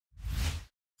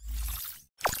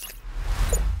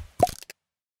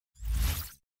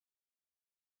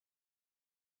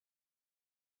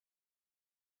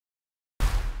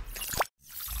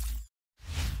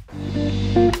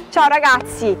Ciao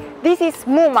ragazzi, this is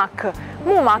Mumac.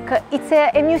 Mumac, it's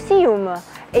a museum.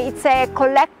 It's a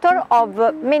collector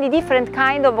of many different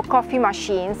kinds of coffee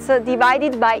machines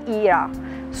divided by era.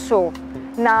 So,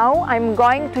 now I'm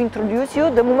going to introduce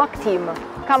you the Mumac team.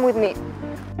 Come with me.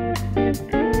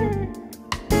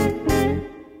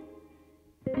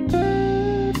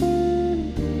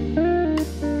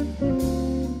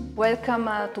 Welcome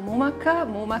to Mumac.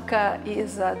 Mumac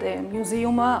is the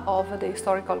museum of the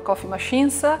historical coffee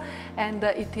machines, and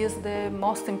it is the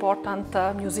most important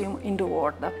museum in the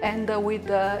world. And with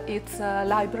its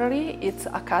library, its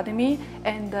academy,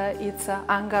 and its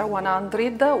Hangar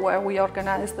 100, where we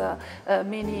organized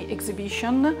many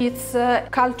exhibitions, it's a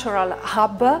cultural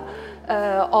hub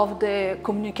of the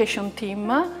communication team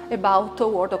about the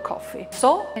world of coffee.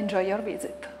 So enjoy your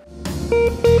visit.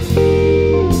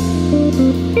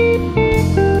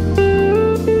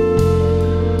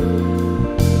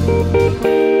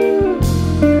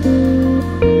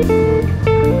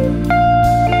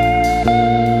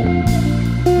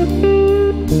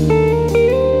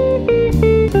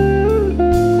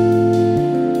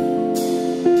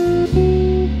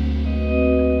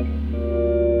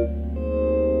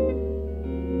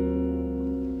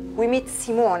 We meet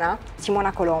Simona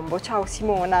Colombo. Ciao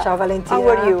Simona. Ciao Valentina. How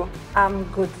are you? I'm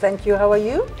good, thank you. How are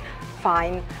you?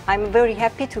 Fine. I'm very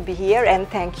happy to be here and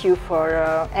thank you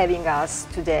for having us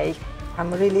today.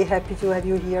 I'm really happy to have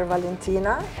you here,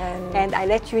 Valentina. And I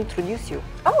let you introduce you.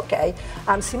 Okay,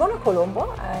 I'm Simona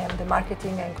Colombo. I am the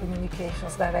Marketing and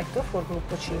Communications Director for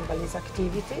Gruppo Cimbali's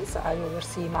activities. I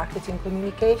oversee marketing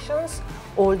communications,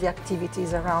 all the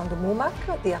activities around Mumac,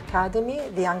 the Academy,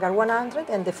 the Hangar 100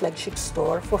 and the flagship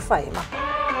store for Faema.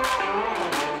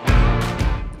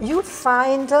 You'll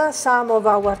find some of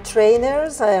our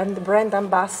trainers and brand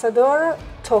ambassadors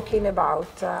talking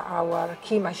about our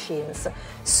key machines.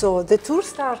 So the tour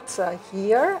starts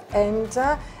here, and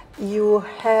you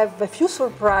have a few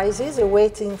surprises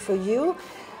waiting for you.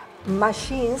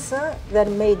 Machines that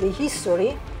made the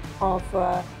history of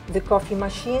the coffee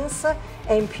machines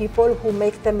and people who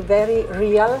make them very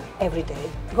real every day.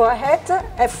 Go ahead,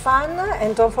 have fun,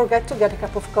 and don't forget to get a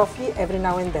cup of coffee every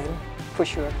now and then. For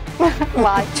sure.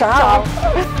 Bye. Ciao.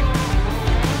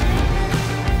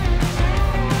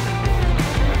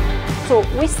 So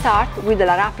we start with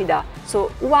La Rapida.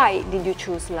 So why did you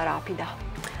choose La Rapida?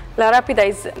 La Rapida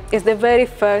is the very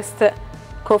first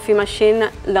coffee machine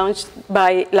launched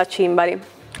by La Cimbali.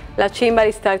 La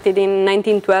Cimbali started in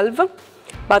 1912,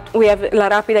 but we have La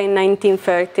Rapida in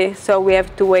 1930, so we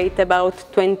have to wait about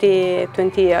 20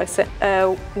 years.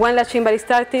 When La Cimbali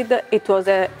started, it was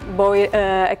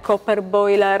a copper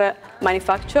boiler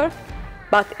manufacturer,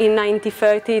 but in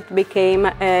 1930 it became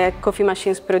a coffee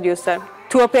machines producer.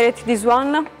 To operate this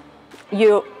one,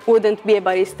 you wouldn't be a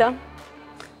barista,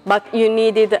 but you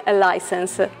needed a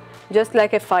license. Just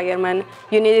like a fireman,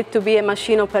 you needed to be a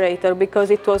machine operator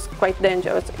because it was quite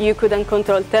dangerous. You couldn't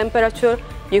control temperature,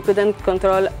 you couldn't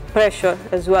control pressure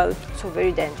as well. So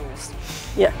very dangerous.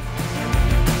 Yeah.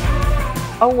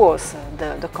 How was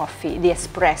the coffee, the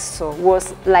espresso?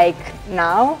 Was like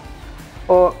now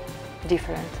or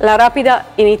different? La Rapida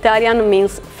in Italian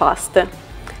means fast.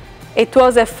 It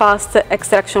was a fast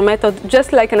extraction method,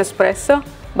 just like an espresso,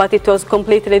 but it was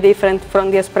completely different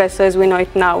from the espresso as we know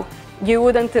it now. You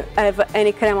wouldn't have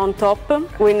any crema on top.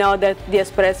 We know that the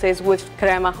espresso is with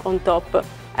crema on top.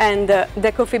 And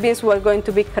the coffee beans were going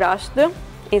to be crushed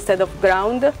instead of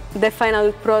ground. The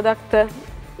final product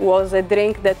was a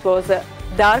drink that was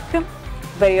dark,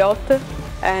 very hot,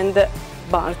 and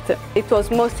burnt. It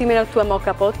was more similar to a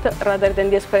mocha pot rather than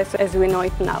the espresso as we know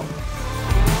it now.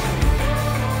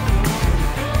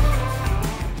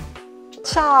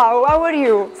 Ciao, how are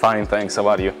you? Fine, thanks. How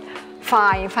are you?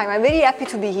 Fine, fine. I'm very happy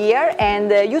to be here,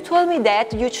 and you told me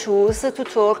that you choose to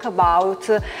talk about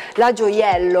La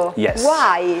Gioiello. Yes.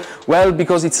 Why? Well,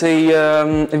 because it's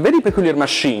a very peculiar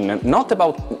machine. Not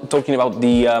about talking about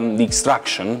the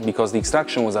extraction, because the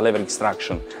extraction was a lever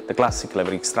extraction, the classic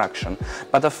lever extraction,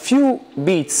 but a few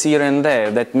bits here and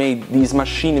there that made this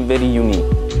machine very unique.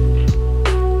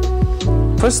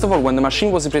 First of all, when the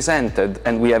machine was presented,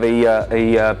 and we have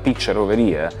a picture over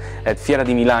here, at Fiera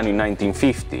di Milano in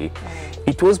 1950,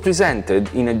 it was presented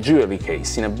in a jewelry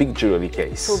case, in a big jewelry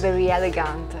case. So very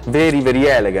elegant. Very, very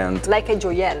elegant. Like a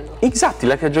gioiello. Exactly,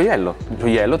 like a gioiello.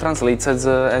 Gioiello translates as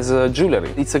a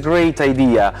jewelry. It's a great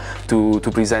idea to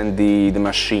present the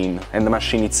machine, and the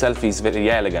machine itself is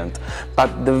very elegant.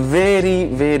 But the very,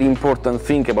 very important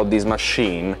thing about this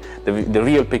machine, the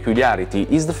real peculiarity,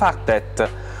 is the fact that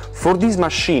for this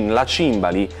machine, La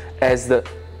Cimbali has,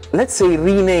 let's say,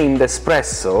 renamed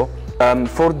espresso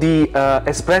for the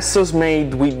espressos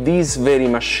made with this very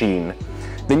machine.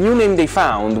 The new name they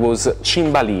found was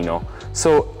cimbalino.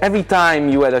 So every time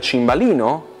you had a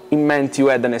cimbalino, it meant you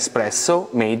had an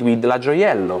espresso made with la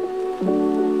gioiello.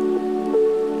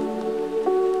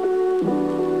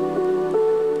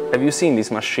 Have you seen this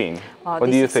machine?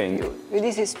 What do you think?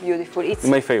 This is beautiful. It's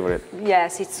my favorite.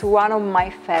 Yes, it's one of my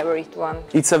favorite ones.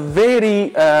 It's a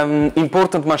very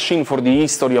important machine for the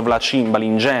history of La Cimbali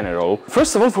in general.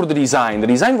 First of all, for the design. The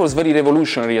design was very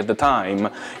revolutionary at the time.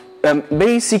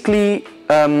 Basically,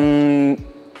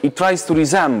 it tries to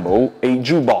resemble a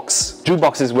jukebox.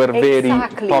 Jukeboxes were very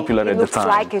popular at the time. It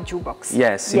looks like a jukebox.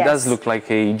 Yes, it does look like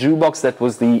a jukebox. That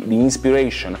was the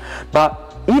inspiration. But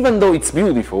even though it's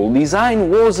beautiful,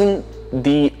 design wasn't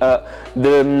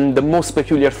the most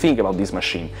peculiar thing about this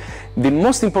machine. The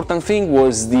most important thing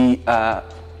was the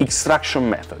extraction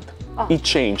method. It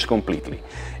changed completely.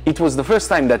 It was the first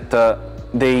time that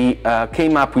they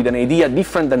came up with an idea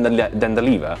different than the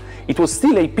lever. It was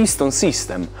still a piston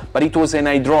system, but it was an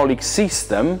hydraulic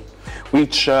system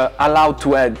which allowed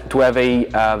to have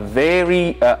a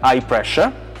very high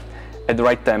pressure at the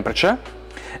right temperature,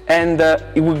 and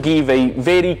it would give a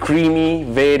very creamy,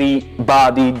 very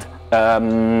bodied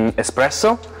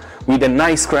espresso with a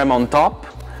nice crema on top.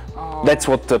 That's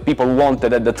what people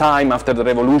wanted at the time after the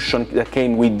revolution that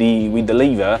came with the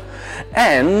lever.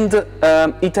 And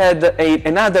it had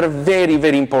another very,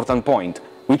 very important point,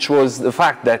 which was the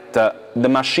fact that the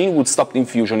machine would stop the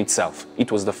infusion itself.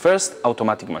 It was the first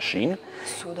automatic machine.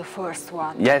 So the first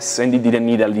one. Yes, and it didn't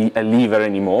need a lever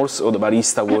anymore, so the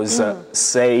barista was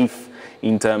safe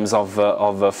in terms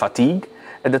of fatigue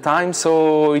at the time.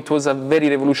 So it was a very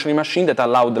revolutionary machine that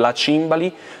allowed La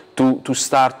Cimbali to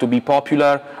start to be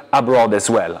popular abroad as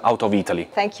well, out of Italy.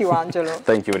 Thank you, Angelo.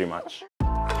 Thank you very much.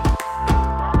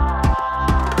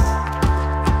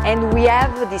 And we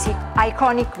have this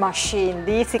iconic machine,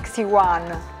 the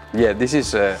E61. Yeah, this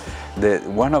is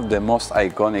one of the most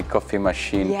iconic coffee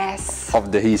machines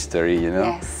of the history, you know.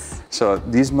 Yes. So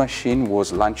this machine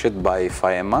was launched by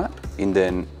Faema in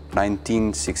the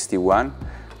 1961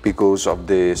 because of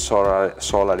the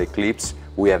solar eclipse.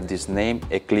 We have this name,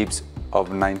 Eclipse of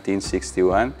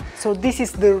 1961. So this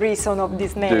is the reason of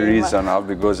this name? The reason of,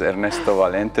 because Ernesto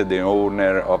Valente, the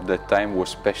owner of the time,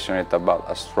 was passionate about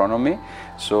astronomy.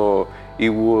 So it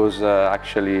was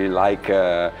actually like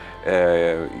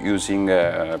using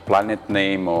a planet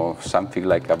name or something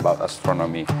like about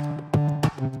astronomy.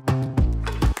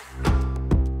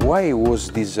 Why was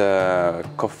this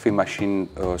coffee machine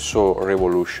so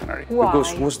revolutionary? Why?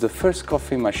 Because it was the first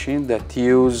coffee machine that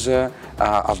used a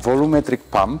volumetric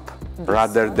pump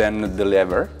rather than the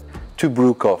lever to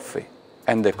brew coffee.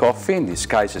 And the coffee, in this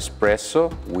case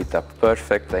espresso, with a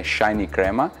perfect shiny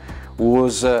crema,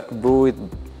 was brewed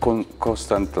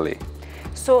constantly.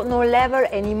 So no lever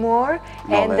anymore,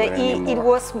 it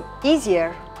was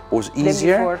easier. Was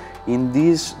easier. In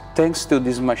this, thanks to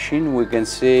this machine, we can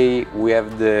say we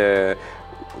have the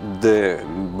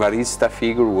barista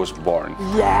figure was born.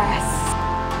 Yes.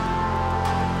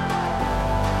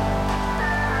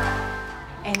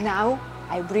 And now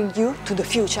I bring you to the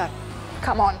future.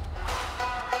 Come on.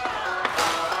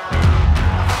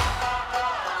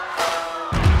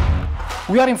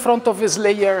 We are in front of a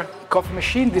Slayer coffee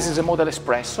machine. This is a model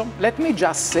espresso. Let me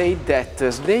just say that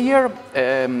Slayer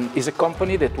is a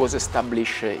company that was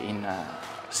established in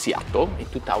Seattle in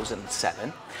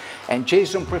 2007. And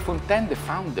Jason Prefontaine, the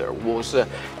founder, was a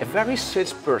very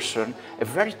salesperson, a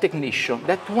very technician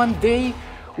that one day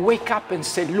wake up and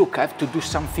say, look, I have to do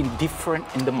something different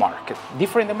in the market.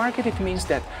 Different in the market, it means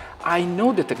that I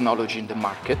know the technology in the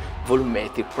market,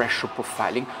 volumetric, pressure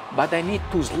profiling, but I need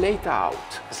to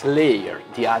layer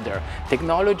the other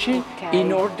technology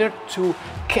in order to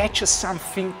catch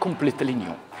something completely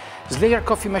new. Slayer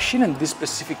coffee machine, in this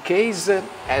specific case,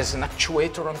 has an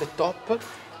actuator on the top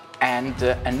and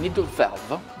a needle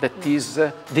valve that is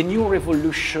the new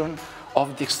revolution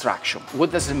of the extraction.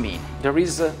 What does it mean? There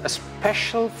is a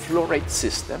special flow rate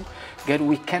system that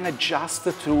we can adjust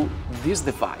through this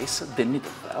device, the needle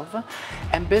valve,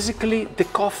 and basically the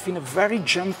coffee in a very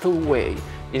gentle way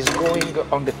is going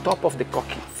on the top of the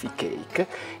coffee cake,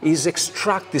 is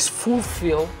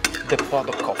fulfill the pod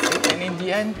of coffee, and in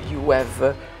the end you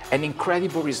have an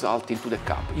incredible result into the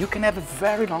cup. You can have a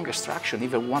very long extraction,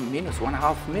 even 1 minute,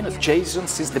 1.5 minutes. Jason,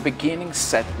 since the beginning,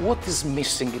 said what is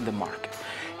missing in the market.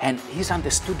 And he's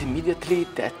understood immediately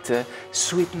that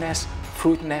sweetness,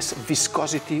 fruitiness,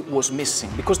 viscosity was missing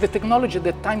because the technology at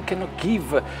that time cannot give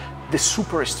the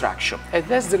super extraction. And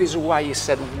that's the reason why he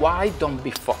said, why don't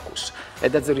be focused?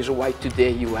 And that's the reason why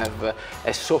today you have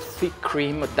a so thick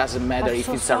cream. It doesn't matter if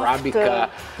so it's soft. Arabica,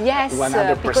 yes,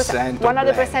 100%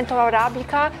 100% of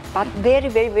Arabica, but very,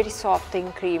 very, very soft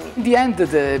and creamy. In the end,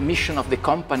 the mission of the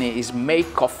company is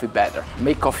make coffee better.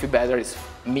 Make coffee better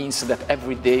means that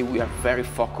every day we are very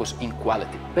focused in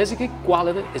quality. Basically,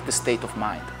 quality is the state of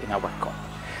mind in our company.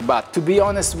 But to be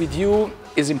honest with you,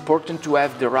 it's important to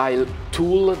have the right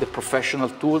tool, the professional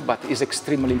tool, but it's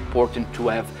extremely important to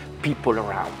have people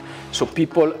around. So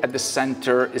people at the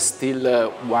center is still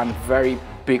one very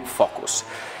big focus.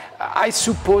 I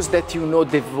suppose that you know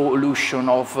the evolution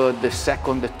of the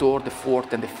second, the third, the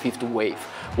fourth and the fifth wave.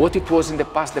 What it was in the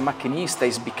past, the machinista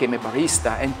became a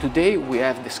barista, and today we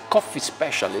have this coffee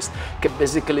specialist, that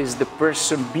basically is the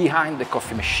person behind the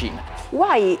coffee machine.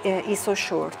 Why is so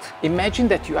short? Imagine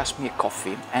that you ask me a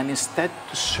coffee, and instead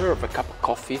to serve a cup of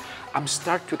coffee, I'm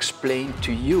start to explain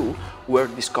to you where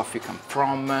this coffee comes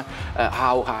from,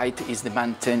 how high is the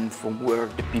mountain from where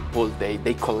the people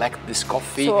they collect this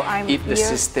coffee, so if the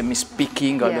system is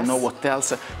peaking, I don't know what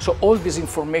else. So all this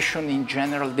information in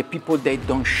general, the people they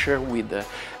don't share with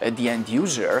the end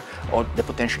user or the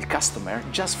potential customer,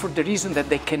 just for the reason that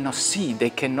they cannot see, they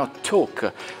cannot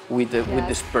talk with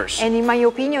this person. And in my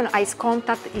opinion, eyes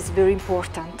contact is very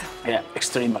important. Yeah,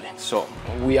 extremely. So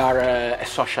we are a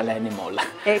social animal.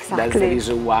 Exactly. That's the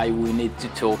reason why we need to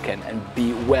talk and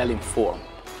be well informed.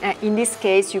 In this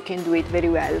case, you can do it very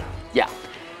well. Yeah,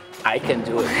 I can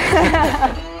do it.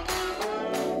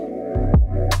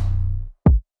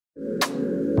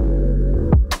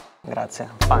 Grazie,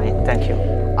 fine, thank you.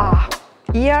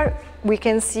 Here we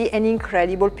can see an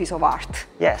incredible piece of art.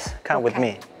 Yes, come with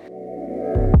me.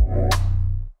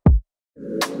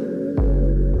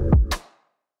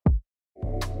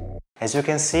 As you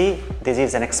can see, this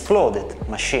is an exploded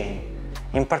machine,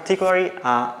 in particular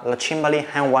a La Cimbali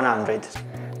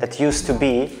M100 that used to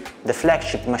be the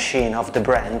flagship machine of the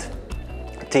brand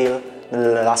till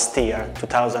last year,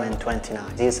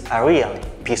 2029. It is a real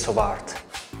piece of art,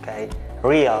 okay?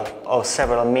 Real of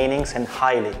several meanings and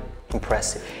highly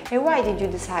impressive. And why did you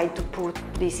decide to put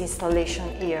this installation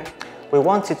here? We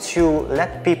wanted to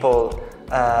let people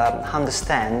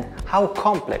understand how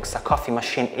complex a coffee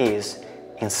machine is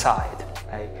inside,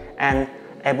 right? And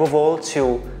above all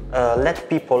to let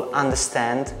people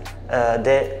understand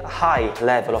the high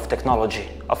level of technology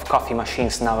of coffee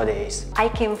machines nowadays. I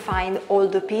can find all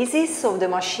the pieces of the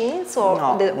machines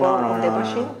or the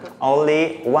machine?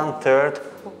 Only 1/3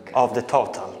 of the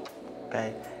total,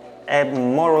 okay?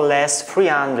 And more or less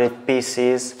 300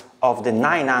 pieces of the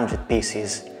 900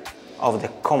 pieces of the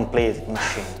complete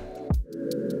machine.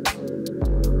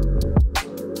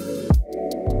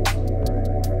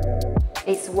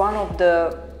 It's one of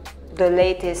the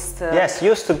latest... Yes,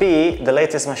 used to be the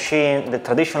latest machine, the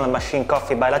traditional machine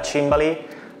coffee by La Cimbali.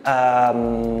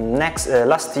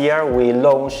 Last year we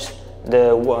launched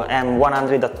the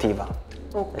M100 Attiva.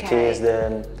 Okay. It is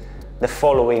the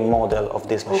following model of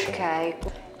this machine. Okay.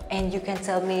 And you can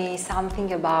tell me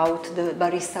something about the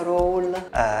barista role?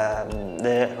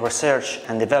 The research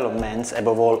and developments,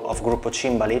 above all of Gruppo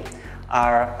Cimbali,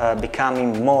 are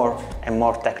becoming more and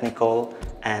more technical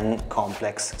and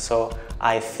complex. So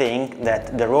I think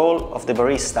that the role of the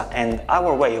barista and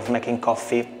our way of making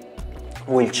coffee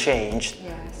will change.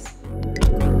 Yes.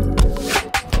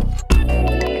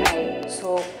 Okay,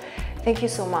 so thank you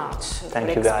so much for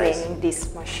explaining this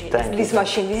machine, this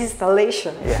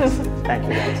installation. Yes, thank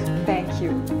you guys. Thank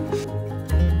you.